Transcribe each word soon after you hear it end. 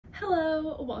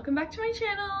Hello, welcome back to my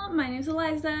channel. My name is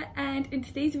Eliza, and in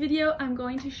today's video I'm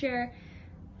going to share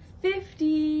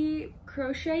 50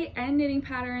 crochet and knitting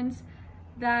patterns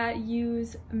that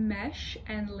use mesh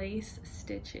and lace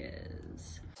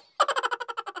stitches. I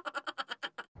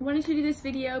wanted to do this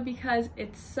video because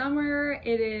it's summer.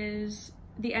 It is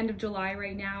the end of July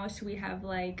right now, so we have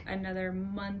like another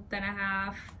month and a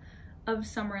half of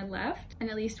summer left,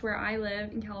 and at least where I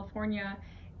live in California,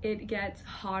 it gets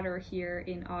hotter here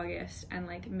in August and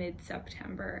like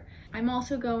mid-September. I'm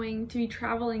also going to be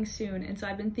traveling soon, and so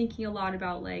I've been thinking a lot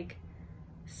about like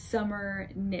summer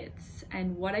knits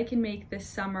and what I can make this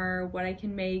summer, what I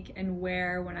can make and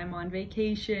wear when I'm on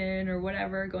vacation or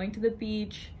whatever, going to the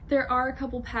beach. There are a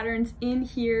couple patterns in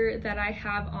here that I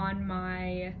have on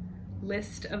my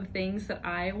list of things that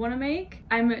I want to make.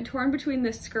 I'm torn between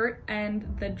the skirt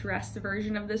and the dress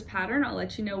version of this pattern. I'll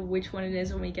let you know which one it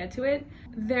is when we get to it.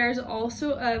 There's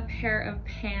also a pair of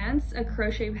pants, a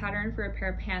crochet pattern for a pair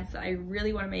of pants that I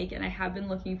really want to make, and I have been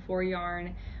looking for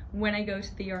yarn when I go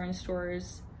to the yarn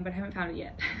stores, but I haven't found it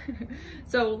yet.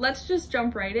 So let's just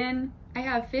jump right in. I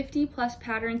have 50 plus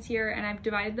patterns here, and I've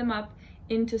divided them up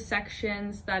into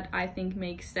sections that I think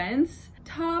make sense.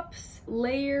 Tops,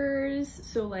 layers,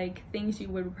 so like things you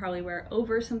would probably wear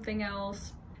over something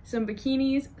else, some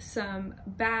bikinis, some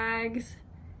bags,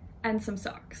 and some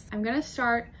socks. I'm gonna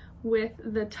start with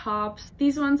the tops.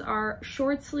 These ones are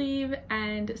short sleeve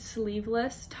and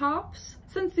sleeveless tops.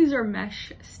 Since these are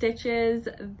mesh stitches,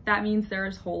 that means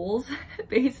there's holes,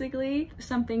 basically.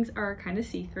 Some things are kind of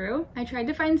see-through. I tried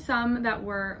to find some that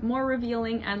were more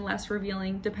revealing and less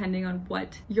revealing depending on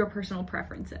what your personal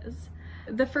preference is.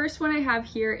 The first one I have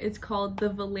here is called the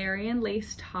Valerian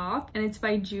Lace Top, and it's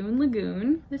by June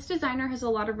Lagoon. This designer has a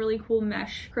lot of really cool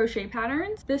mesh crochet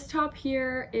patterns. This top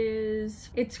here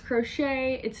it's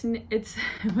crochet, it's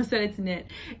knit.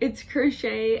 It's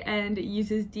crochet and it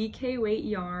uses DK weight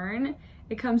yarn.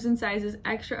 It comes in sizes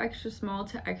extra, extra small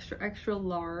to extra, extra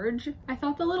large. I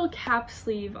thought the little cap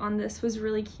sleeve on this was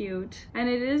really cute, and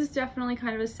it is definitely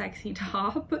kind of a sexy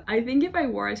top. I think if I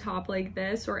wore a top like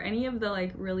this or any of the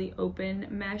like really open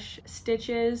mesh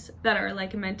stitches that are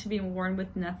like meant to be worn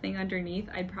with nothing underneath,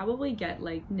 I'd probably get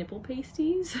like nipple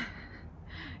pasties.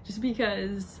 Just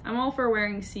because I'm all for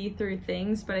wearing see-through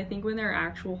things, but I think when there are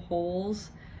actual holes,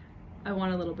 I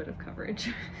want a little bit of coverage.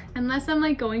 Unless I'm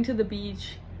like going to the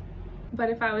beach. But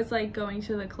if I was like going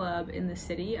to the club in the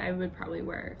city, I would probably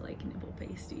wear like nipple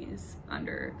pasties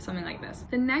under something like this.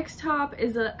 The next top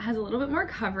has a little bit more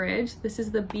coverage. This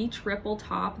is the Beach Ripple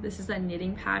top. This is a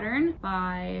knitting pattern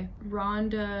by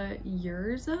Rhonda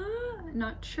Yurza.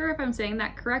 Not sure if I'm saying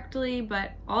that correctly,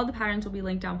 but all the patterns will be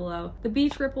linked down below. The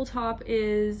Beach Ripple top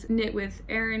is knit with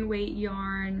Aran weight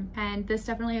yarn, and this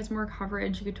definitely has more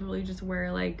coverage. You could totally just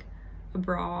wear like a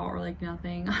bra or like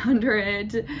nothing under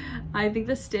it. I think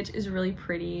the stitch is really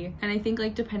pretty, and I think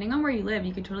like depending on where you live,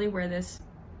 you could totally wear this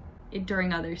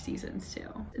during other seasons too.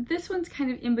 This one's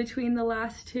kind of in between the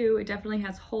last two. It definitely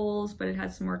has holes, but it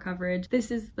has some more coverage.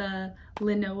 This is the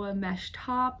Linoa mesh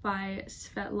top by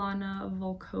Svetlana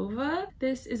Volkova.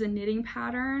 This is a knitting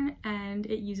pattern and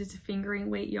it uses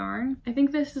fingering weight yarn. I think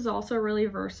this is also really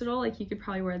versatile. Like you could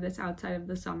probably wear this outside of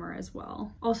the summer as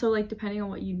well. Also, like depending on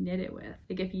what you knit it with.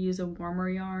 Like if you use a warmer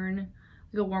yarn,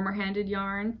 like a warmer handed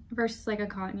yarn versus like a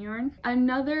cotton yarn.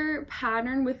 Another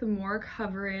pattern with more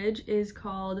coverage is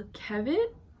called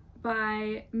Kevit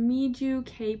by Miju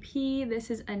KP.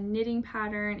 This is a knitting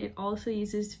pattern. It also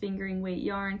uses fingering weight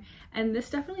yarn, and this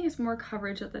definitely has more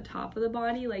coverage at the top of the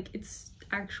body. Like it's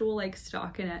actual like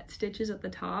stockinette stitches at the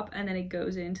top, and then it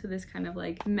goes into this kind of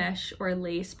like mesh or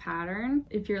lace pattern.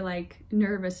 If you're like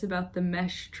nervous about the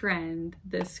mesh trend,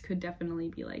 this could definitely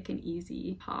be like an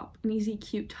easy top, an easy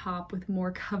cute top with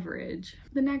more coverage.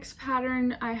 The next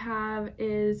pattern I have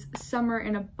is Summer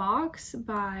in a Box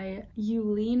by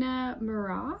Yulina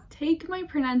Murat. Take my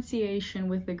pronunciation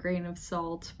with a grain of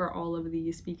salt for all of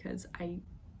these because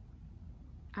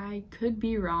I could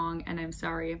be wrong, and I'm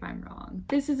sorry if I'm wrong.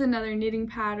 This is another knitting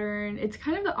pattern. It's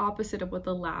kind of the opposite of what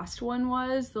the last one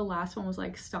was. The last one was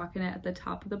like stockinette at the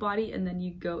top of the body and then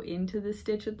you go into the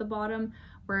stitch at the bottom,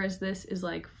 whereas this is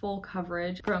like full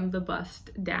coverage from the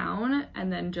bust down,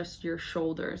 and then just your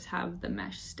shoulders have the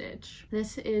mesh stitch.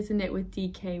 This is knit with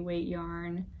DK weight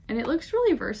yarn, and it looks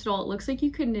really versatile. It looks like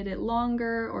you could knit it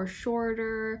longer or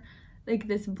shorter. Like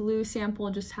this blue sample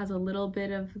just has a little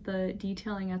bit of the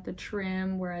detailing at the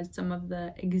trim, whereas some of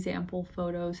the example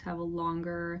photos have a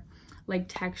longer like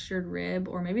textured rib,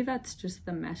 or maybe that's just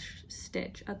the mesh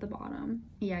stitch at the bottom.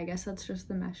 Yeah, I guess that's just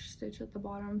the mesh stitch at the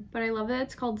bottom. But I love that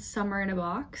it's called Summer in a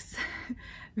Box.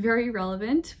 Very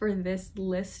relevant for this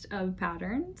list of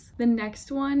patterns. The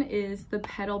next one is the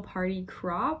Petal Party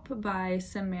Crop by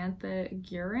Samantha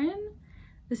Guerin.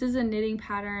 This is a knitting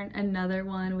pattern, another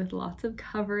one with lots of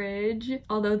coverage,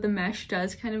 although the mesh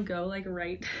does kind of go like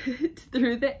right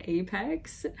through the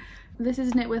apex. This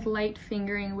is knit with light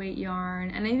fingering weight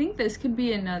yarn, and I think this could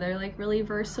be another like really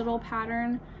versatile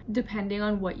pattern depending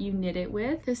on what you knit it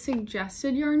with. The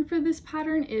suggested yarn for this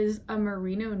pattern is a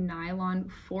merino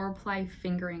nylon 4-ply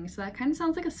fingering, so that kind of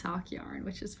sounds like a sock yarn,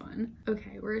 which is fun.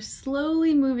 Okay, we're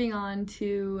slowly moving on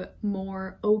to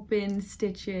more open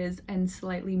stitches and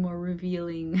slightly more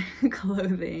revealing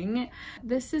clothing.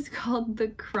 This is called the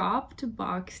Cropped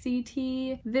Boxy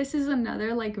Tee. This is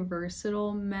another like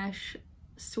versatile mesh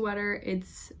sweater.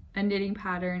 It's a knitting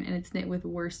pattern and it's knit with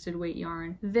worsted weight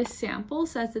yarn. This sample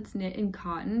says it's knit in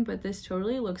cotton, but this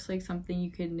totally looks like something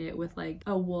you could knit with like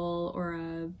a wool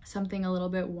or something a little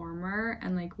bit warmer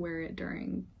and like wear it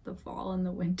during the fall and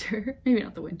the winter. Maybe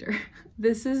not the winter.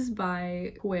 This is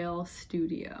by Quail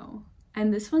Studio.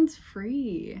 And this one's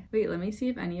free. Wait, let me see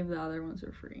if any of the other ones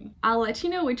are free. I'll let you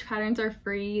know which patterns are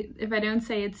free. If I don't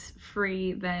say it's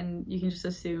free, then you can just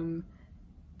assume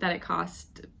that it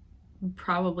cost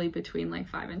probably between like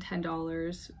 $5 and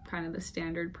 $10, kind of the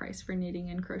standard price for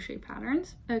knitting and crochet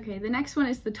patterns. Okay, the next one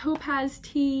is the Topaz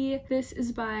Tee. This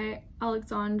is by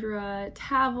Alexandra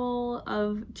Tavel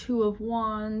of Two of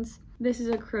Wands. This is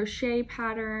a crochet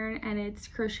pattern and it's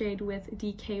crocheted with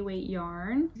DK weight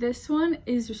yarn. This one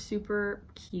is super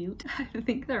cute. I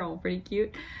think they're all pretty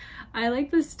cute. I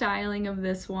like the styling of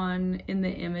this one in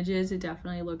the images. It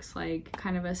definitely looks like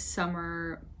kind of a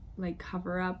summer like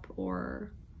cover up,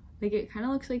 or like it kind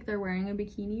of looks like they're wearing a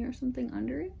bikini or something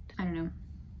under it. I don't know.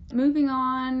 Moving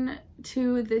on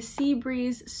to the Sea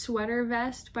Breeze Sweater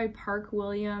Vest by Park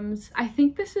Williams. I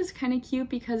think this is kind of cute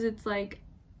because it's like,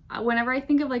 whenever I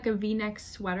think of like a V-neck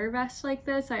sweater vest like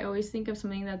this, I always think of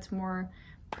something that's more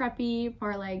preppy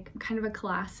or like kind of a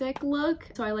classic look.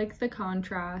 So I like the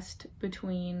contrast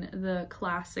between the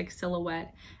classic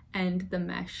silhouette and the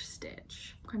mesh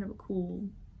stitch. Kind of a cool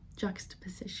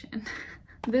juxtaposition.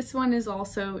 This one is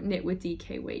also knit with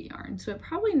DK weight yarn, so it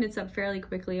probably knits up fairly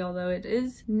quickly, although it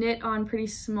is knit on pretty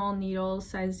small needles,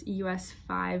 size US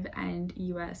 5 and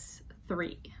US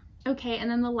 3. Okay, and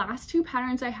then the last two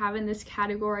patterns I have in this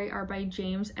category are by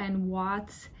James and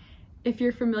Watts. If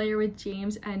you're familiar with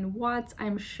James and Watts,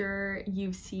 I'm sure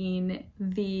you've seen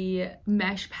the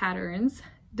mesh patterns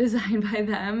designed by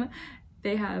them.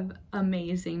 They have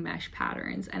amazing mesh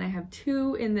patterns, and I have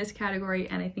two in this category,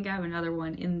 and I think I have another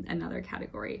one in another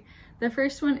category. The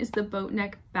first one is the boat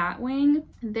neck batwing.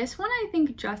 This one I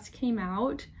think just came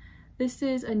out. This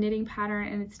is a knitting pattern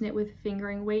and it's knit with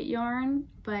fingering weight yarn,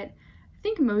 but I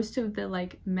think most of the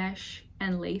like mesh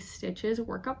and lace stitches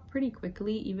work up pretty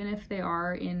quickly, even if they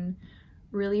are in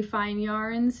really fine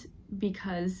yarns,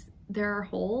 because there are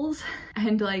holes.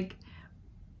 And like,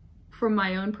 from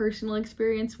my own personal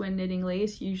experience when knitting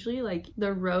lace, usually like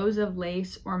the rows of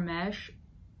lace or mesh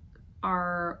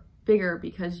are bigger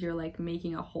because you're like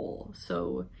making a hole.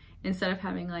 So instead of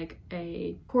having like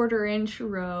a 1/4 inch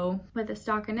row with a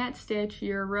stockinette stitch,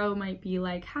 your row might be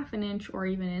like 1/2 inch or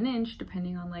even an inch,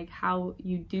 depending on like how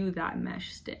you do that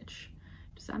mesh stitch.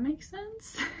 Does that make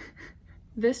sense?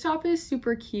 This top is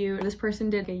super cute. This person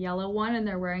did a yellow one and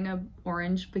they're wearing a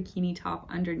orange bikini top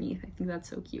underneath. I think that's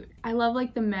so cute. I love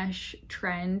like the mesh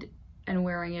trend and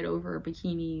wearing it over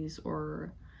bikinis,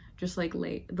 or just like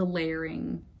the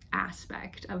layering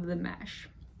aspect of the mesh.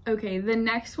 Okay, the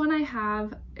next one I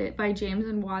have by James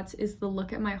and Watts is the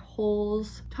Look at My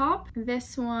Holes top.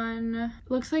 This one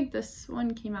looks like this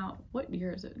one came out, what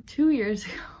year is it? 2 years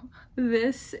ago.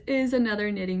 This is another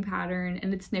knitting pattern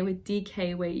and it's knit with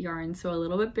DK weight yarn, so a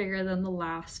little bit bigger than the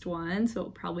last one, so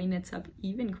it probably knits up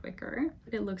even quicker.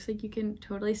 It looks like you can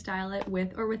totally style it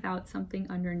with or without something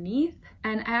underneath.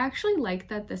 And I actually like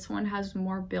that this one has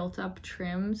more built up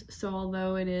trims, so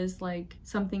although it is like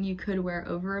something you could wear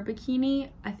over a bikini,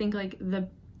 I think like the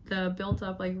built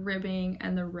up like ribbing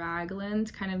and the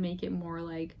raglans kind of make it more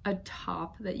like a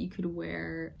top that you could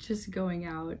wear just going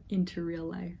out into real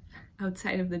life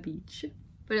outside of the beach.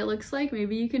 But it looks like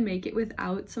maybe you can make it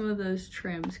without some of those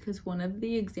trims, because one of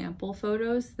the example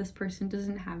photos, this person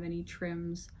doesn't have any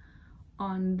trims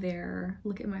on their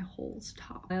Look at My Holes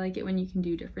top. I like it when you can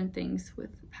do different things with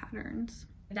patterns.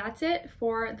 That's it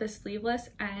for the sleeveless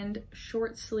and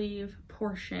short sleeve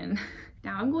portion.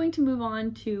 Now I'm going to move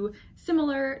on to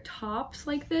similar tops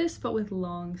like this, but with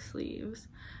long sleeves.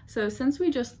 So since we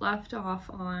just left off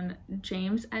on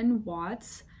James and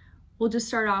Watts, we'll just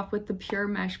start off with the pure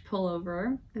mesh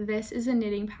pullover. This is a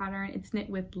knitting pattern. It's knit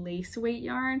with lace weight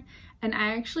yarn, and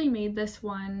I actually made this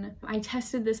one. I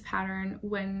tested this pattern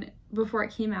before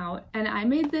it came out, and I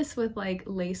made this with like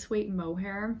lace weight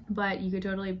mohair, but you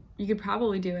could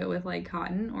probably do it with like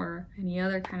cotton or any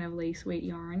other kind of lace weight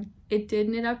yarn. It did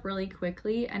knit up really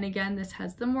quickly, and again, this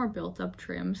has the more built up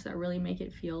trims that really make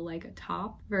it feel like a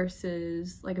top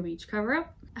versus like a beach cover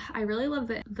up. I really love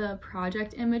the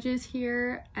project images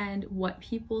here and what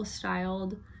people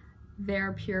styled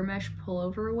their pure mesh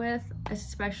pullover with,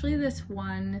 especially this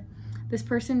one. This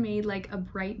person made like a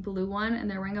bright blue one and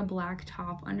they're wearing a black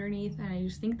top underneath, and I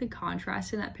just think the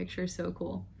contrast in that picture is so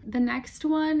cool. The next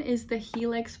one is the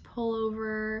Helix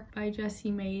pullover by Jessie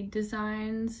Maid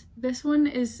Designs. This one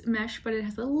is mesh, but it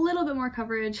has a little bit more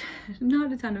coverage.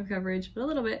 Not a ton of coverage, but a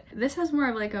little bit. This has more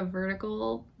of like a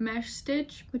vertical mesh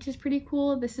stitch, which is pretty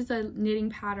cool. This is a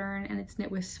knitting pattern and it's knit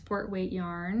with sport weight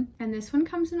yarn. And this one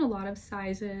comes in a lot of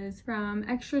sizes from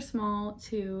extra small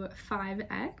to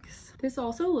 5X. This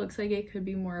also looks like it could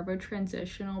be more of a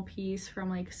transitional piece from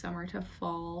like summer to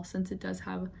fall, since it does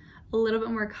have a little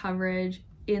bit more coverage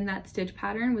in that stitch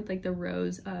pattern with like the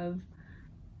rows of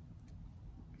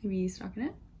maybe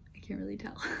stockinette. I can't really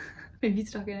tell. Maybe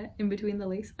stockinette in between the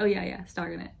lace. Oh yeah,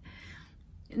 stockinette.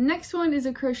 Next one is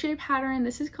a crochet pattern.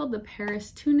 This is called the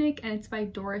Paris Tunic, and it's by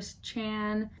Doris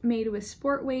Chan, made with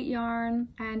sport weight yarn,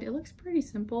 and it looks pretty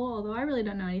simple, although I really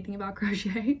don't know anything about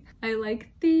crochet. I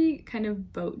like the kind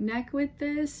of boat neck with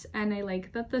this, and I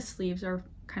like that the sleeves are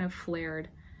kind of flared.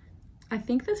 I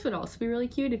think this would also be really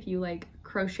cute if you like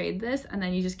crocheted this and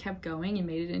then you just kept going and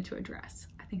made it into a dress.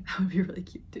 I think that would be really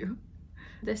cute too.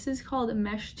 This is called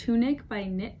Mesh Tunic by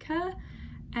Nitka,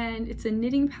 and it's a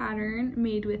knitting pattern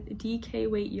made with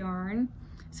DK weight yarn.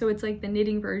 So it's like the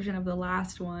knitting version of the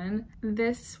last one.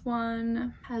 This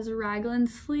one has raglan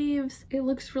sleeves. It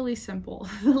looks really simple.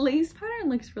 The lace pattern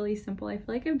looks really simple. I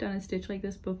feel like I've done a stitch like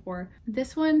this before.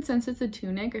 This one, since it's a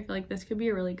tunic, I feel like this could be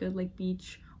a really good like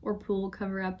beach or pool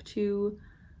cover up too,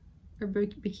 or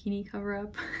bikini cover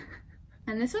up.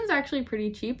 And this one's actually pretty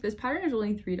cheap. This pattern is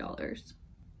only $3.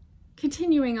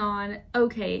 Continuing on,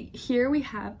 okay, here we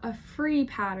have a free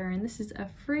pattern. This is a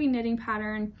free knitting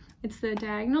pattern. It's the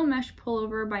Diagonal Mesh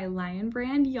Pullover by Lion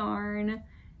Brand Yarn.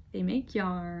 They make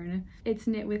yarn. It's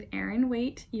knit with Aran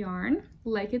weight yarn.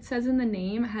 Like it says in the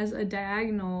name, it has a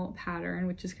diagonal pattern,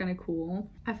 which is kind of cool.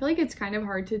 I feel like it's kind of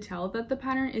hard to tell that the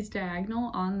pattern is diagonal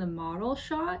on the model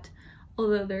shot,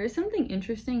 although there is something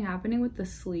interesting happening with the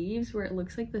sleeves where it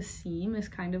looks like the seam is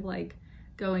kind of like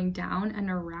going down and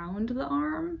around the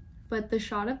arm. But the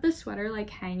shot of the sweater like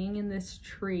hanging in this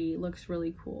tree looks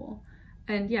really cool.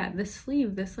 And yeah, the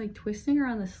sleeve, this like twisting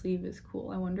around the sleeve is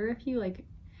cool. I wonder if you like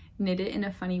knit it in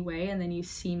a funny way and then you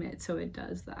seam it so it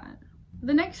does that.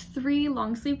 The next three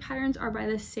long sleeve patterns are by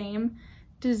the same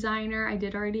designer. I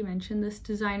did already mention this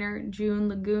designer, June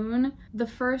Lagoon. The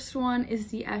first one is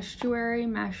the Estuary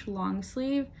Mesh long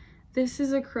sleeve. This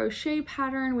is a crochet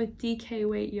pattern with DK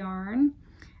weight yarn,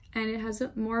 and it has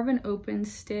more of an open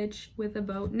stitch with a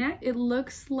boat neck. It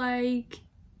looks like,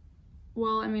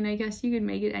 well, I mean, I guess you could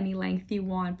make it any length you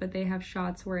want, but they have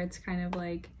shots where it's kind of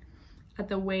like at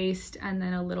the waist and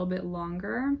then a little bit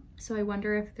longer. So I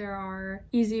wonder if there are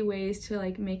easy ways to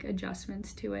like make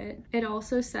adjustments to it. It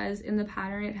also says in the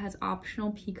pattern it has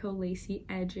optional picot lacy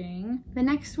edging. The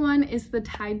next one is the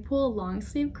Tide Pool long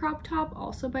sleeve crop top,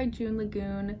 also by June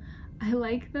Lagoon. I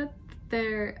like that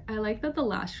the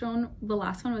last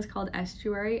one was called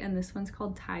Estuary and this one's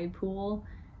called Tide Pool,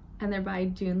 and they're by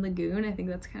June Lagoon. I think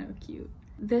that's kind of cute.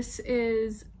 This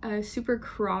is a super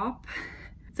crop.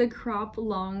 It's a crop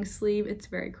long sleeve. It's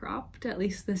very cropped, at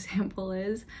least the sample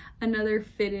is. Another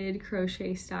fitted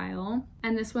crochet style.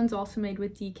 And this one's also made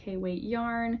with DK weight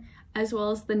yarn, as well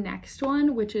as the next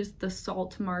one, which is the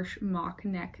Salt Marsh mock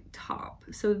neck top.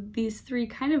 So these three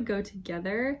kind of go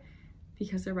together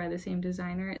because they're by the same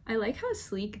designer. I like how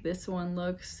sleek this one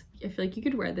looks. I feel like you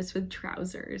could wear this with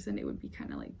trousers and it would be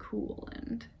kind of like cool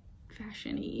and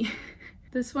fashion-y.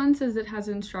 This one says it has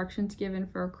instructions given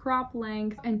for a crop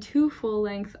length and 2 full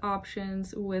length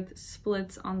options with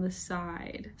splits on the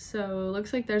side. So it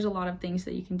looks like there's a lot of things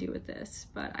that you can do with this,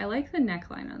 but I like the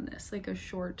neckline on this, like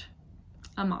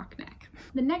a mock neck.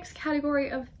 The next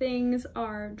category of things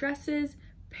are dresses,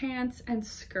 pants, and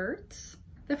skirts.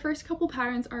 The first couple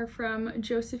patterns are from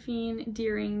Josephine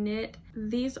Deering Knit.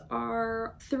 These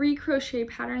are 3 crochet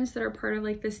patterns that are part of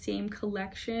like the same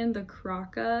collection, the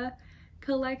Crochet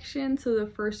collection. So the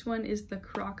first one is the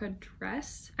Crochet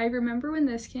dress. I remember when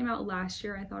this came out last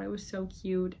year, I thought it was so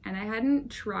cute, and I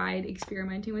hadn't tried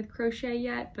experimenting with crochet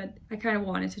yet, but I kind of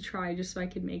wanted to try just so I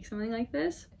could make something like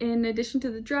this. In addition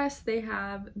to the dress, they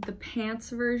have the pants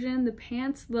version. The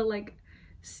pants, the like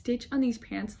stitch on these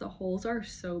pants, the holes are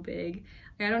so big.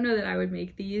 I don't know that I would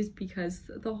make these because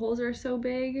the holes are so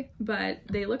big, but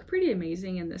they look pretty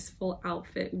amazing in this full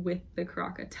outfit with the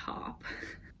Crochet top.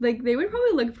 Like, they would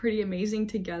probably look pretty amazing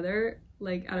together,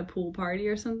 like at a pool party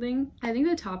or something. I think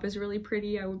the top is really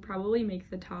pretty. I would probably make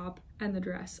the top and the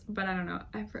dress, but I don't know.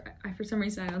 For some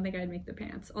reason, I don't think I'd make the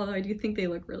pants, although I do think they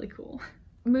look really cool.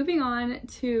 Moving on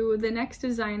to the next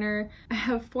designer, I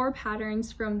have 4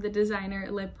 patterns from the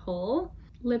designer Le Pull.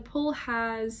 Le Pull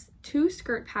has 2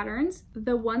 skirt patterns.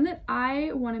 The one that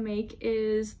I want to make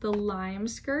is the lime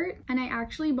skirt, and I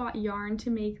actually bought yarn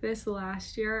to make this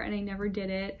last year and I never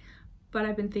did it, but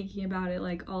I've been thinking about it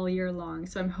like all year long.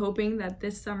 So I'm hoping that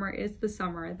this summer is the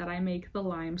summer that I make the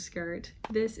lime skirt.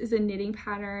 This is a knitting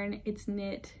pattern. It's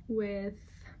knit with,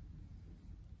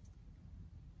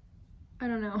 I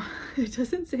don't know, it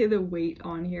doesn't say the weight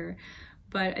on here,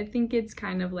 but I think it's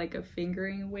kind of like a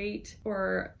fingering weight,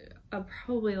 or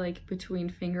probably like between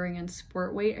fingering and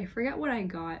sport weight. I forget what I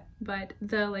got, but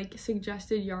the like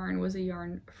suggested yarn was a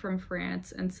yarn from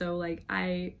France, and so like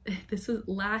this was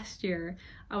last year,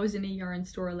 I was in a yarn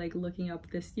store like looking up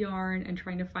this yarn and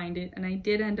trying to find it, and I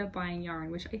did end up buying yarn,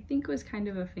 which I think was kind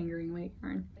of a fingering weight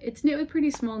yarn. It's knit with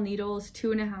pretty small needles,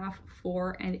 2.5,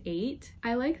 4, and 8.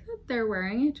 I like that they're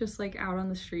wearing it just like out on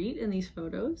the street in these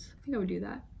photos. I think I would do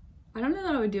that. I don't know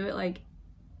that I would do it like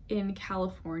in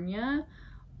California,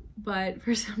 but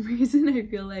for some reason I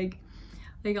feel like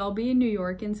I'll be in New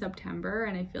York in September,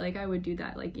 and I feel like I would do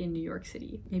that like in New York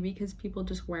City. Maybe because people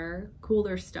just wear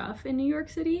cooler stuff in New York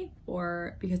City,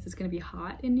 or because it's gonna be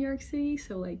hot in New York City,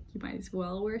 so like you might as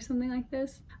well wear something like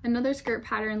this. Another skirt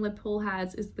pattern Le Pull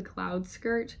has is the cloud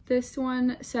skirt. This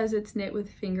one says it's knit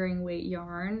with fingering weight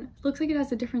yarn. Looks like it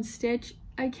has a different stitch.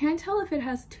 I can't tell if it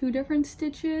has 2 different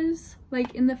stitches.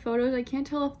 Like in the photos, I can't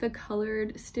tell if the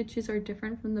colored stitches are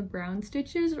different from the brown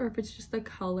stitches, or if it's just the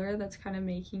color that's kind of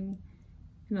making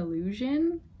an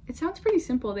illusion. It sounds pretty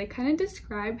simple. They kind of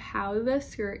describe how the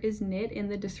skirt is knit in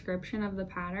the description of the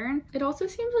pattern. It also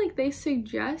seems like they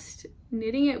suggest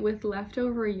knitting it with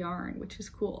leftover yarn, which is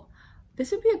cool.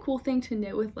 This would be a cool thing to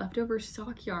knit with leftover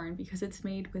sock yarn because it's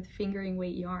made with fingering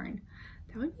weight yarn.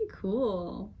 That would be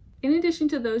cool. In addition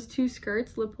to those 2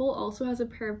 skirts, Le Pull also has a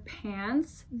pair of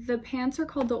pants. The pants are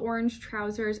called the orange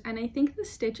trousers, and I think the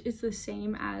stitch is the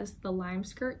same as the lime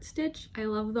skirt stitch. I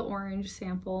love the orange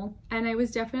sample, and I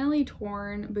was definitely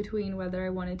torn between whether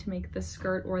I wanted to make the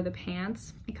skirt or the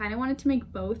pants. I kind of wanted to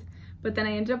make both, but then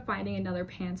I ended up finding another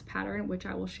pants pattern, which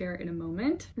I will share in a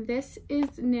moment. This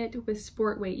is knit with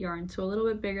sport weight yarn, so a little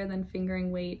bit bigger than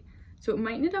fingering weight. So it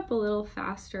might knit up a little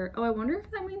faster. Oh, I wonder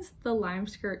if that means the lime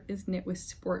skirt is knit with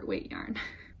sport weight yarn.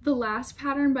 The last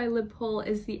pattern by Le Pull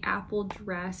is the apple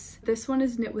dress. This one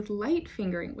is knit with light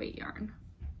fingering weight yarn.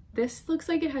 This looks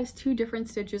like it has 2 different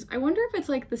stitches. I wonder if it's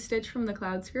like the stitch from the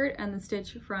cloud skirt and the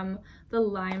stitch from the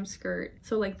lime skirt.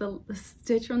 So like the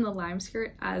stitch from the lime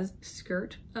skirt as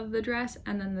skirt of the dress,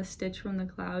 and then the stitch from the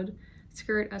cloud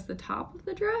skirt as the top of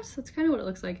the dress. That's kind of what it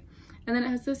looks like. And then it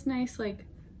has this nice like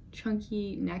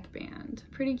chunky neckband.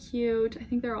 Pretty cute. I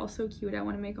think they're all so cute. I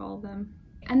want to make all of them.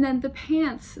 And then the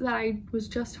pants that I was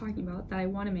just talking about that I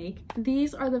want to make.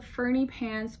 These are the Ferny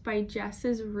pants by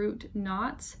Jess's Root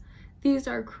Knots. These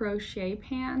are crochet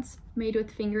pants made with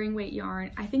fingering weight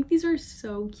yarn. I think these are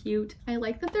so cute. I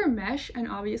like that they're mesh and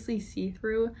obviously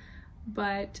see-through,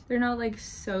 but they're not like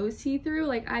so see-through.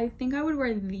 Like I think I would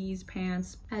wear these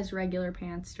pants as regular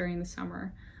pants during the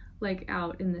summer, like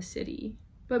out in the city.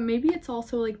 But maybe it's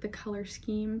also like the color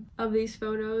scheme of these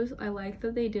photos. I like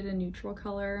that they did a neutral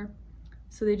color,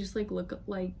 so they just like look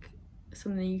like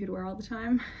something you could wear all the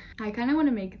time. I kind of want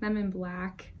to make them in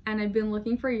black, and I've been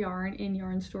looking for yarn in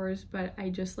yarn stores, but I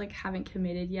just like haven't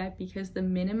committed yet because the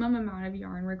minimum amount of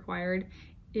yarn required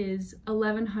is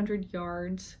 1,100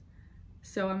 yards.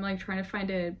 So I'm like trying to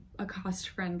find a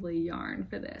cost-friendly yarn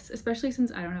for this, especially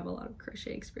since I don't have a lot of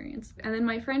crochet experience. And then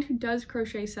my friend who does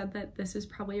crochet said that this is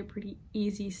probably a pretty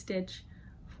easy stitch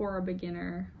for a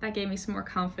beginner. That gave me some more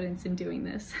confidence in doing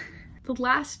this. The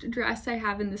last dress I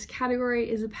have in this category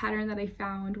is a pattern that I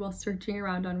found while searching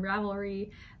around on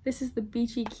Ravelry. This is the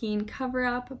Beachy Keen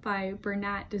cover-up by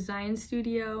Bernat Design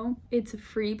Studio. It's a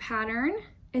free pattern,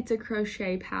 It's a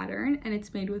crochet pattern and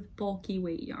it's made with bulky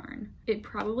weight yarn. It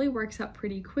probably works up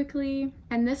pretty quickly,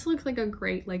 and this looks like a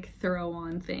great like throw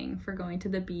on thing for going to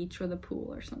the beach or the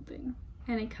pool or something.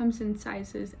 And it comes in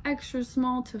sizes extra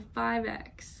small to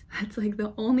 5X. That's like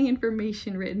the only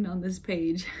information written on this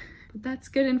page, but that's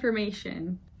good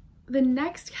information. The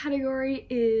next category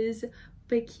is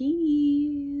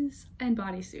bikinis and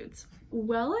bodysuits.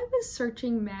 While I was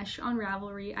searching mesh on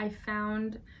Ravelry, I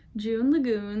found June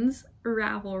Lagoon's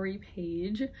Ravelry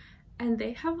page, and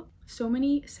they have so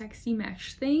many sexy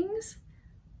mesh things.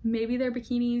 Maybe they're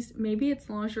bikinis, maybe it's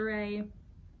lingerie,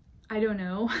 I don't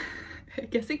know. I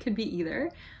guess it could be either.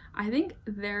 I think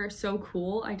they're so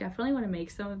cool. I definitely want to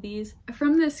make some of these.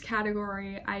 From this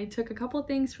category, I took a couple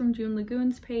things from June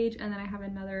Lagoon's page, and then I have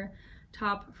another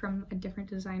top from a different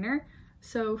designer.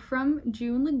 So from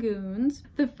June Lagoon's,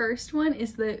 the first one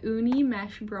is the Uni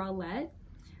Mesh Bralette.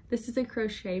 This is a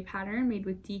crochet pattern made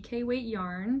with DK weight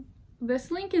yarn.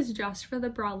 This link is just for the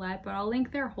bralette, but I'll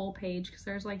link their whole page because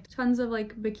there's like tons of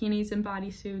like bikinis and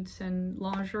bodysuits and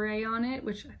lingerie on it,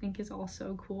 which I think is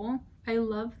also cool. I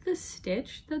love the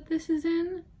stitch that this is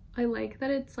in. I like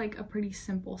that it's like a pretty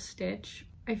simple stitch.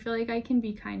 I feel like I can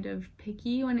be kind of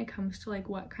picky when it comes to like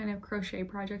what kind of crochet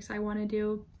projects I want to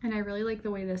do, and I really like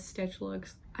the way this stitch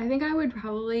looks. I think I would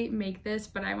probably make this,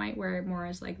 but I might wear it more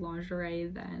as like lingerie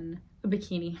than a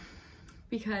bikini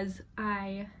because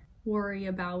I worry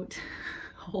about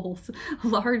holes,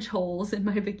 large holes in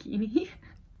my bikini.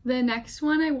 The next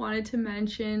one I wanted to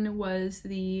mention was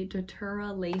the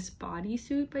Datura Lace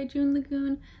Bodysuit by June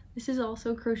Lagoon. This is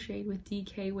also crocheted with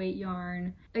DK weight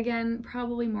yarn. Again,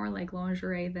 probably more like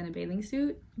lingerie than a bathing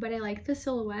suit, but I like the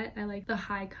silhouette. I like the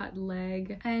high cut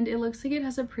leg, and it looks like it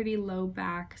has a pretty low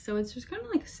back, so it's just kind of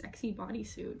like a sexy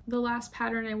bodysuit. The last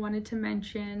pattern I wanted to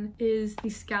mention is the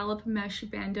scallop mesh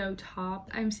bandeau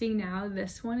top. I'm seeing now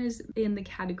this one is in the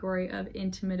category of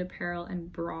intimate apparel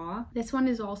and bra. This one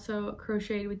is also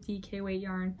crocheted with DK weight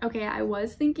yarn. Okay, I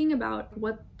was thinking about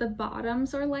what the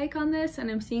bottoms are like on this, and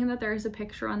I'm seeing that there's a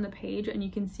picture on the page, and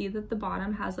you can see that the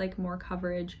bottom has like more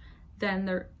coverage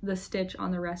than the stitch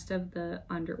on the rest of the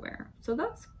underwear. So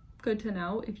that's good to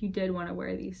know if you did want to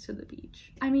wear these to the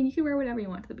beach. I mean, you can wear whatever you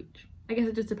want to the beach. I guess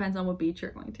it just depends on what beach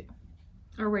you're going to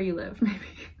or where you live, maybe.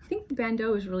 I think the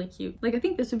bandeau is really cute. Like, I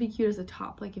think this would be cute as a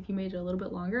top. Like, if you made it a little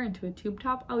bit longer into a tube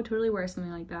top, I would totally wear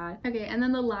something like that. Okay, and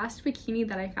then the last bikini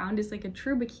that I found is like a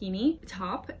true bikini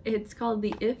top. It's called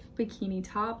the If Bikini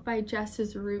Top by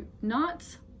Jess's Root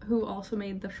Knots, who also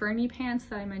made the Fernie pants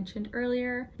that I mentioned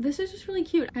earlier. This is just really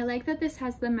cute. I like that this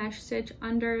has the mesh stitch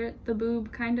under the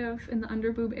boob, kind of in the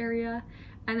under boob area,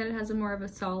 and then it has a more of a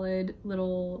solid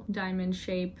little diamond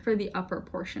shape for the upper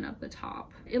portion of the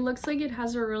top. It looks like it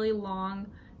has a really long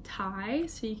tie,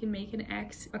 so you can make an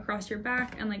X across your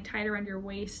back and like tie it around your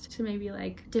waist to maybe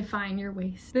like define your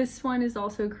waist. This one is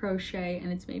also crochet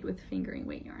and it's made with fingering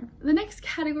weight yarn. The next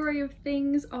category of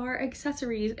things are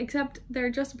accessories, except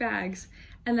they're just bags.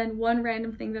 And then one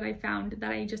random thing that I found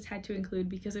that I just had to include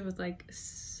because it was like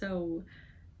so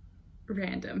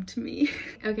random to me.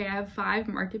 Okay, I have 5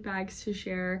 market bags to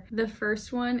share. The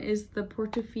first one is the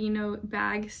Portofino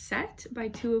bag set by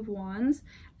 2 of Wands,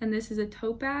 and this is a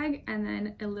tote bag and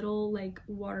then a little like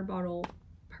water bottle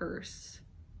purse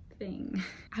thing.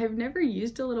 I've never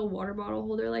used a little water bottle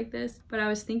holder like this, but I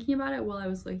was thinking about it while I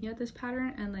was looking at this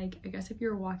pattern, and like I guess if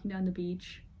you're walking down the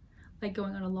beach, like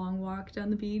going on a long walk down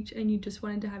the beach, and you just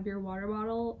wanted to have your water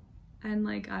bottle, and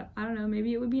like I don't know,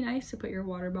 maybe it would be nice to put your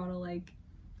water bottle like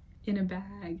in a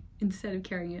bag instead of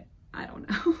carrying it. I don't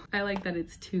know. I like that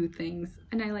it's 2 things,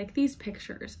 and I like these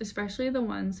pictures, especially the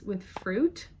ones with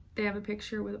fruit. They have a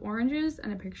picture with oranges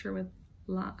and a picture with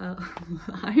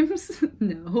limes.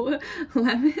 No,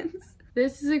 lemons.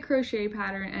 This is a crochet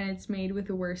pattern and it's made with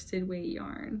worsted weight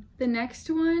yarn. The next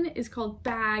one is called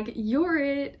Bag You're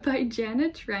It by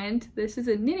Jana Trent. This is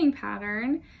a knitting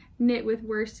pattern knit with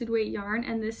worsted weight yarn,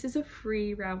 and this is a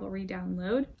free Ravelry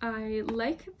download. I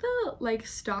like the like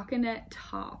stockinette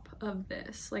top of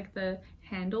this, like the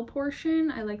handle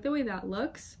portion. I like the way that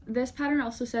looks. This pattern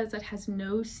also says it has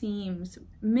no seams,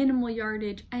 minimal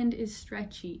yardage, and is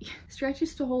stretchy.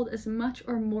 Stretches to hold as much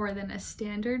or more than a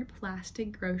standard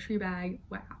plastic grocery bag.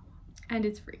 Wow. And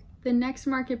it's free. The next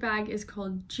market bag is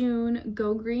called June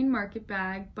Go Green Market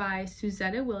Bag by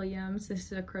Suzetta Williams.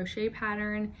 This is a crochet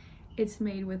pattern. It's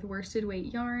made with worsted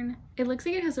weight yarn. It looks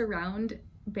like it has a round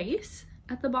base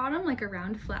at the bottom, like a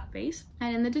round flat base.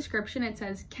 And in the description it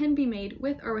says can be made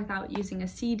with or without using a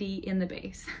CD in the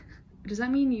base. Does that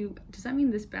mean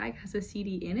this bag has a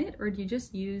CD in it, or do you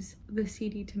just use the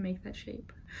CD to make that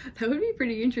shape? That would be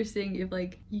pretty interesting if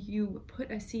like you put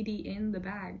a CD in the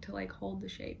bag to like hold the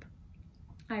shape.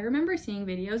 I remember seeing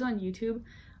videos on YouTube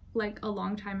like a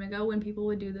long time ago when people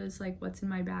would do those like what's in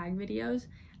my bag videos,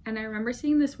 and I remember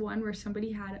seeing this one where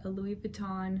somebody had a Louis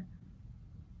Vuitton,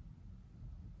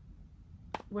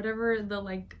 whatever the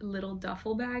like little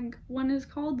duffel bag one is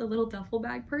called, the little duffel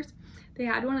bag purse. They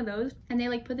had one of those, and they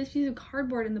like put this piece of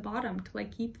cardboard in the bottom to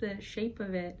like keep the shape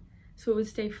of it so it would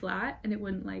stay flat and it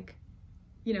wouldn't like,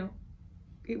 you know,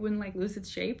 it wouldn't like lose its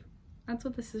shape. That's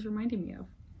what this is reminding me of.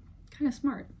 Kind of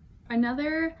smart.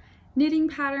 Another knitting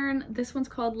pattern, this one's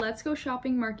called Let's Go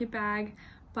Shopping Market Bag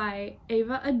by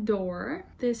Ava Adore.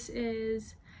 This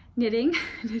is knitting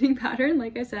pattern,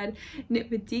 like I said, knit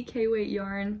with DK weight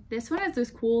yarn. This one has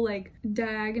this cool like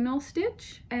diagonal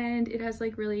stitch, and it has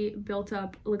like really built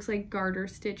up, it looks like garter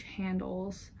stitch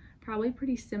handles. Probably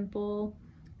pretty simple,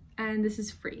 and this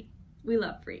is free. We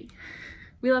love free.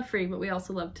 We love free, but we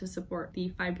also love to support the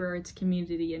fiber arts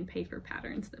community and pay for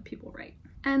patterns that people write.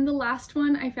 And the last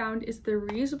one I found is the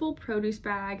reusable produce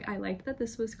bag. I liked that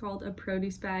this was called a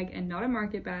produce bag and not a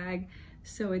market bag.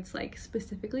 So it's like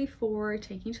specifically for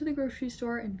taking to the grocery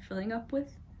store and filling up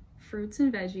with fruits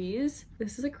and veggies.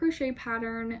 This is a crochet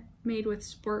pattern made with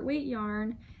sport weight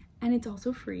yarn, and it's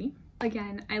also free.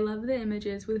 Again, I love the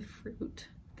images with fruit.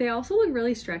 They also look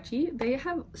really stretchy. They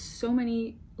have so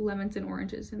many lemons and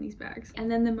oranges in these bags. And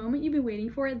then the moment you've been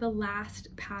waiting for, the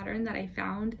last pattern that I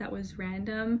found that was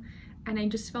random, and I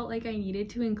just felt like I needed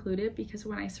to include it because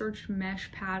when I searched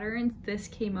mesh patterns, this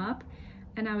came up,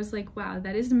 and I was like, wow,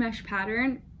 that is a mesh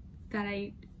pattern that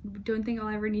I don't think I'll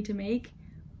ever need to make,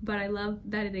 but I love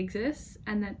that it exists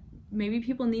and that maybe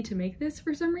people need to make this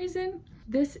for some reason.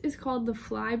 This is called the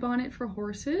Fly Bonnet for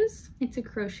Horses. It's a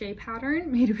crochet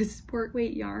pattern made with sport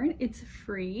weight yarn. It's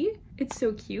free. It's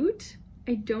so cute.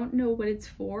 I don't know what it's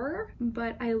for,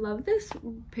 but I love this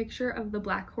picture of the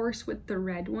black horse with the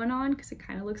red one on because it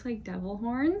kind of looks like devil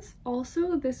horns.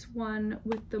 Also, this one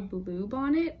with the blue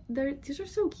bonnet, these are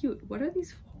so cute. What are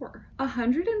these for?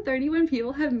 131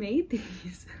 people have made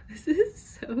these. This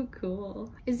is so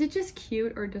cool. Is it just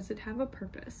cute or does it have a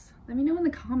purpose? Let me know in the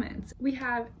comments. We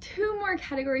have 2 more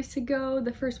categories to go.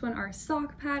 The first one are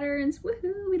sock patterns.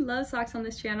 Woohoo! We love socks on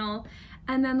this channel.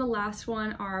 And then the last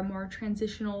one are more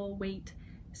transitional weight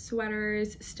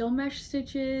sweaters, still mesh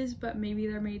stitches, but maybe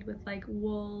they're made with like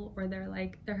wool, or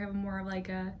they're having more of like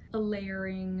a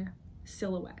layering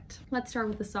silhouette. Let's start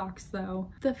with the socks though.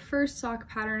 The first sock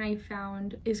pattern I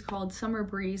found is called Summer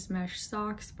Breeze Mesh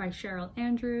Socks by Cheryl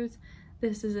Andrews.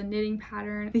 This is a knitting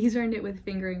pattern. These are knit with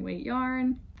fingering weight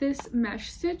yarn. This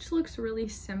mesh stitch looks really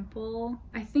simple.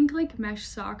 I think like mesh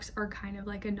socks are kind of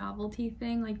like a novelty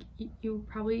thing. Like you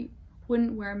probably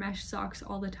wouldn't wear mesh socks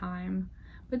all the time,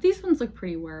 but these ones look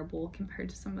pretty wearable compared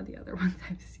to some of the other ones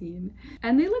I've seen.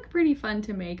 And they look pretty fun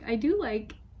to make. I do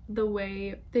like the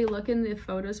way they look in the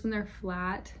photos when they're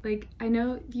flat. Like, I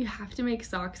know you have to make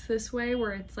socks this way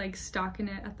where it's like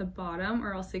stockinette at the bottom,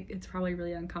 or else it's probably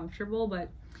really uncomfortable, but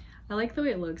I like the way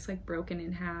it looks, like broken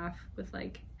in half with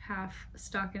like half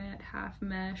stockinette, half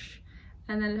mesh.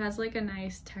 And then it has like a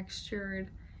nice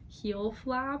textured heel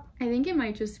flap. I think it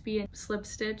might just be a slip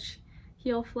stitch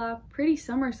heel flap. Pretty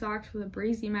summer socks with a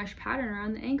breezy mesh pattern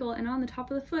around the ankle, and on the top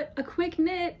of the foot, a quick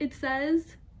knit, it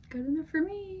says. Good enough for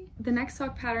me. The next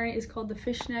sock pattern is called the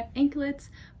Fishnet Anklets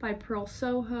by Pearl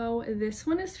Soho. This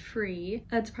one is free.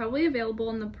 It's probably available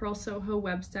on the Pearl Soho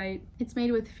website. It's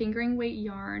made with fingering weight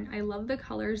yarn. I love the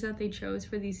colors that they chose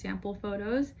for these sample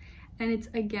photos. And it's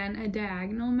again a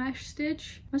diagonal mesh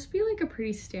stitch. Must be like a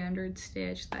pretty standard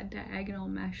stitch, that diagonal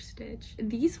mesh stitch.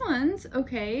 These ones,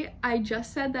 okay, I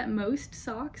just said that most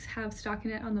socks have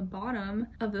stockinette on the bottom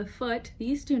of the foot.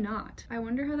 These do not. I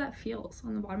wonder how that feels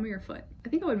on the bottom of your foot. I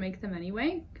think I would make them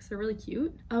anyway because they're really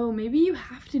cute. Oh, maybe you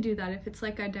have to do that if it's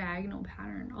like a diagonal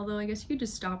pattern. Although I guess you could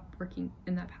just stop working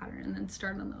in that pattern and then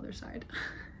start on the other side.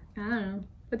 I don't know.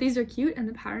 But these are cute and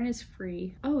the pattern is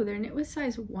free. Oh, they're knit with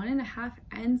size 1.5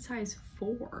 and size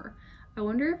 4. I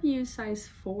wonder if you use size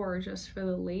 4 just for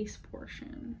the lace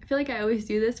portion. I feel like I always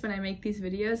do this when I make these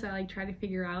videos. I like try to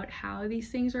figure out how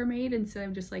these things are made instead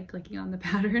of just like clicking on the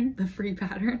pattern, the free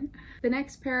pattern. The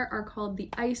next pair are called the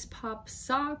Ice Pop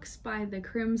Socks by the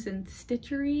Crimson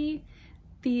Stitchery.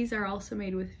 These are also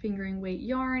made with fingering weight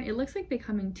yarn. It looks like they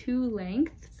come in 2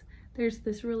 lengths. There's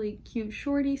this really cute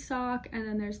shorty sock, and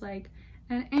then there's like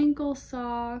an ankle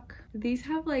sock. These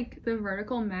have like the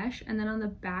vertical mesh, and then on the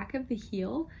back of the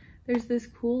heel there's this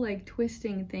cool like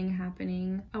twisting thing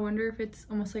happening. I wonder if it's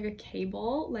almost like a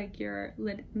cable, like you're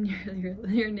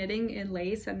knitting in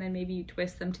lace and then maybe you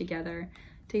twist them together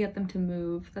to get them to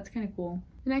move. That's kind of cool.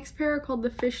 The next pair are called the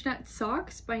Fishnet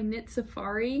Socks by Knit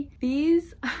Safari.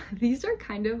 These are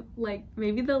kind of like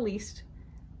maybe the least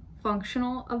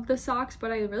functional of the socks,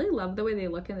 but I really love the way they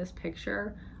look in this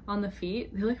picture on the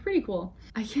feet. They look pretty cool.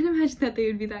 I can't imagine that they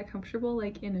would be that comfortable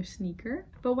like in a sneaker,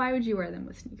 but why would you wear them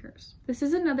with sneakers? This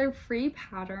is another free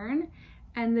pattern,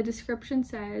 and the description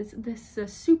says this is a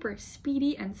super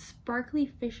speedy and sparkly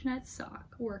fishnet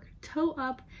sock, work toe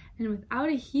up and without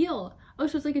a heel. Oh,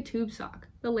 so it's like a tube sock.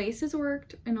 The lace is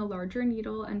worked in a larger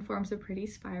needle and forms a pretty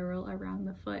spiral around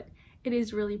the foot. It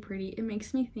is really pretty. It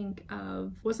makes me think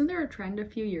of, wasn't there a trend a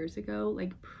few years ago,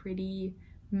 like pretty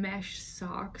mesh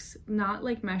socks? Not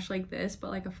like mesh like this,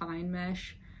 but like a fine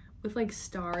mesh with like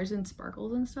stars and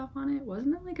sparkles and stuff on it.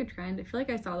 Wasn't that like a trend? I feel like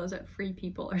I saw those at Free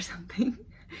People or something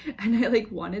and I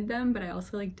like wanted them, but I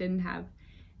also like didn't have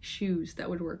shoes that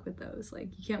would work with those. Like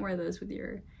you can't wear those with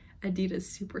your Adidas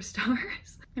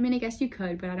Superstars. I mean, I guess you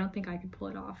could, but I don't think I could pull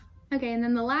it off. Okay, and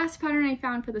then the last pattern I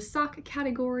found for the sock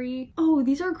category. Oh,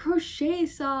 these are crochet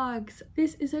socks.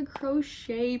 This is a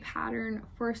crochet pattern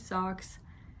for socks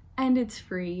and it's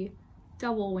free.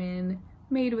 Double win.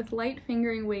 Made with light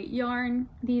fingering weight yarn.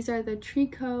 These are the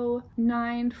Tricot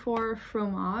 9 for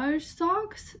fromage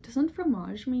socks. Doesn't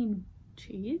fromage mean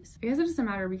cheese? I guess it doesn't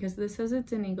matter because this says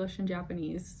it's in English and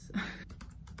Japanese.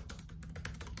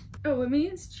 Oh, it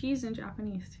means cheese in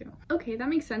Japanese too. Okay, that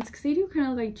makes sense because they do kind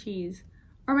of look like cheese.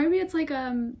 Or maybe it's like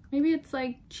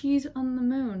cheese on the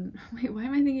moon. Wait, why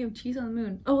am I thinking of cheese on the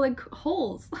moon? Oh, like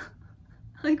holes.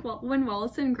 Like when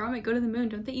Wallace and Gromit go to the moon,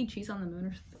 don't they eat cheese on the moon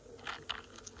or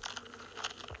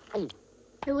something?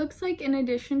 It looks like in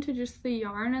addition to just the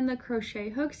yarn and the crochet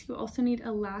hooks, you also need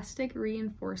elastic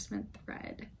reinforcement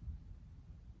thread.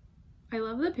 I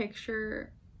love the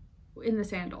picture in the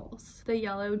sandals. The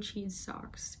yellow cheese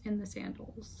socks in the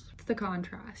sandals. It's the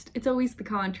contrast. It's always the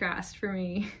contrast for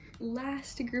me.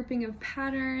 Last grouping of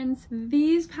patterns.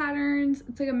 These patterns,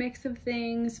 it's like a mix of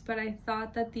things, but I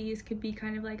thought that these could be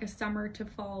kind of like a summer to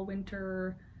fall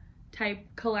winter type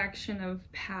collection of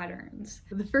patterns.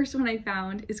 The first one I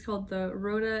found is called the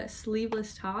Rhoda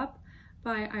Sleeveless Top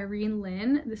by Irene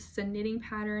Lynn. This is a knitting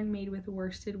pattern made with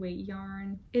worsted weight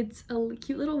yarn. It's a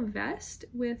cute little vest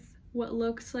with what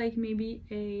looks like maybe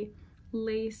a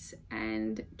lace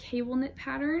and cable knit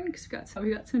pattern because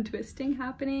we got some twisting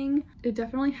happening. It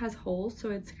definitely has holes,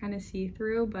 so it's kind of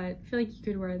see-through, but I feel like you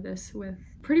could wear this with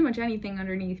pretty much anything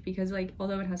underneath because like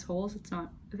although it has holes, it's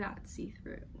not that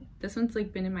see-through. This one's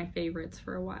like been in my favorites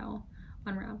for a while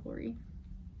on Ravelry.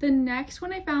 The next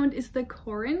one I found is the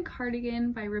Corin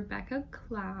Cardigan by Rebecca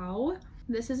Clow.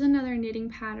 This is another knitting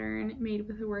pattern made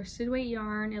with a worsted weight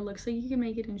yarn. It looks like you can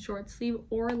make it in short sleeve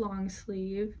or long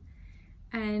sleeve.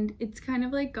 And it's kind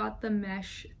of like got the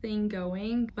mesh thing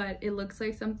going, but it looks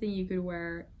like something you could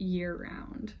wear year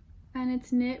round. And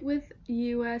it's knit with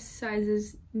US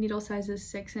sizes, needle sizes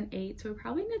 6 and 8, so it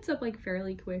probably knits up like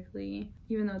fairly quickly,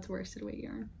 even though it's worsted weight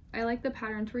yarn. I like the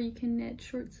patterns where you can knit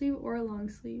short sleeve or long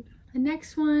sleeve. The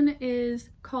next one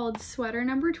is called Sweater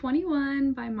Number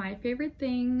 21 by My Favorite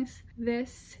Things.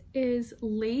 This is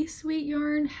lace weight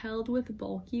yarn held with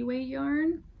bulky weight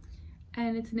yarn,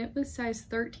 and it's knit with size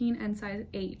 13 and size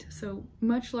 8, so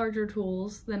much larger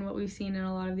tools than what we've seen in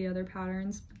a lot of the other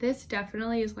patterns. This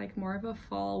definitely is like more of a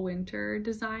fall winter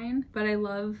design, but I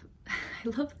love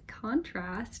the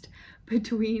contrast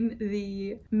between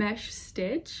the mesh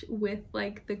stitch with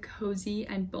like the cozy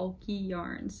and bulky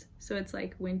yarns. So it's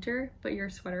like winter, but your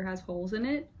sweater has holes in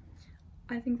it.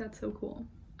 I think that's so cool.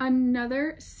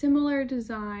 Another similar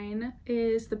design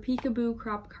is the Peekaboo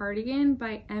Crop Cardigan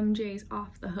by MJ's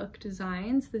Off the Hook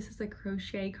Designs. This is a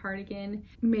crochet cardigan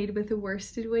made with a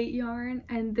worsted weight yarn,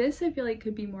 and this I feel like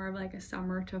could be more of like a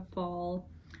summer to fall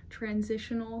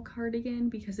transitional cardigan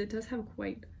because it does have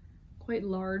quite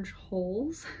large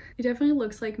holes. It definitely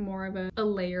looks like more of a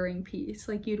layering piece,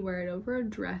 like you'd wear it over a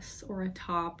dress or a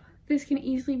top. This can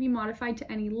easily be modified to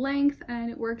any length and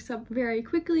it works up very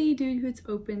quickly due to its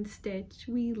open stitch.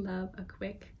 We love a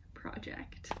quick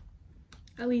project.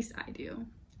 At least I do.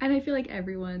 And I feel like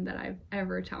everyone that I've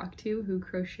ever talked to who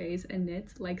crochets and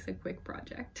knits likes a quick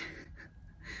project.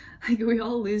 Like we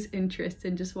all lose interest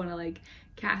and just want to like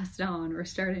cast on or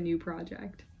start a new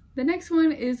project. The next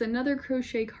one is another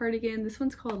crochet cardigan. This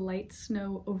one's called Light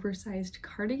Snow Oversized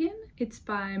Cardigan. It's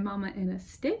by Mama in a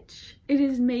Stitch. It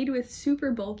is made with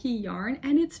super bulky yarn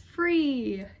and it's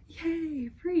free. Yay,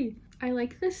 free. I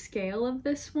like the scale of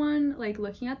this one. Like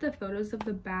looking at the photos of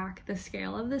the back, the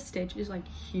scale of the stitch is like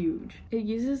huge. It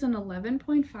uses an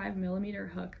 11.5 millimeter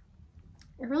hook.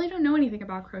 I really don't know anything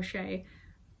about crochet.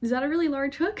 Is that a really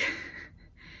large hook?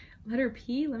 Letter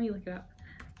P, let me look it up.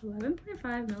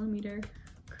 11.5 millimeter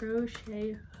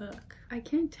crochet hook. I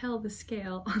can't tell the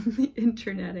scale on the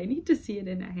internet. I need to see it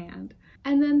in a hand.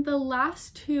 And then the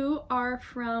last two are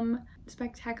from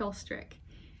Spectacle Strick.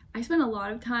 I spent a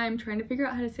lot of time trying to figure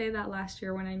out how to say that last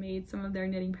year when I made some of their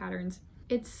knitting patterns.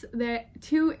 It's the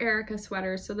two Erica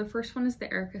sweaters. So the first one is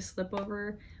the Erica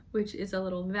slipover, which is a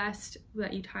little vest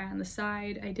that you tie on the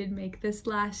side. I did make this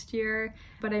last year,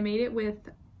 but I made it with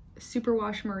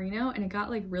superwash merino and it got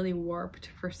like really warped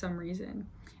for some reason.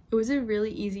 It was a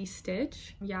really easy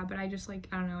stitch. Yeah, but I just like,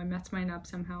 I don't know, I messed mine up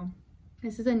somehow.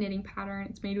 This is a knitting pattern.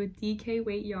 It's made with DK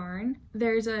weight yarn.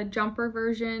 There's a jumper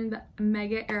version, the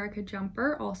Mega Erica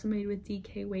jumper, also made with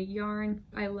DK weight yarn.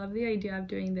 I love the idea of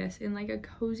doing this in like a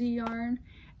cozy yarn.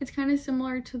 It's kind of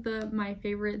similar to the My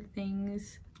Favorite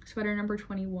Things sweater number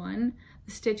 21.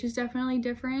 The stitch is definitely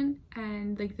different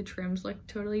and like the trims look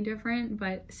totally different,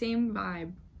 but same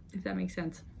vibe, if that makes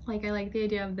sense. Like I like the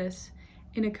idea of this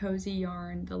in a cozy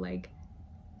yarn, the like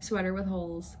sweater with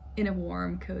holes in a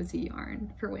warm cozy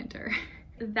yarn for winter.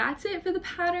 That's it for the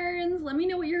patterns. Let me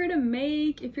know what you're gonna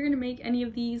make, if you're gonna make any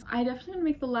of these. I definitely want to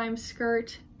make the lime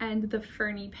skirt and the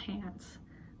ferny pants.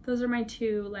 Those are my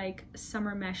two like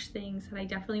summer mesh things that I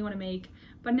definitely want to make,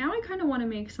 but now I kind of want to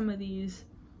make some of these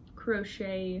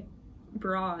crochet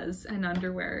bras and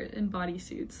underwear and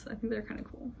bodysuits. I think they're kind of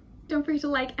cool. Don't forget to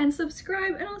like and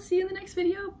subscribe, and I'll see you in the next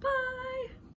video. Bye!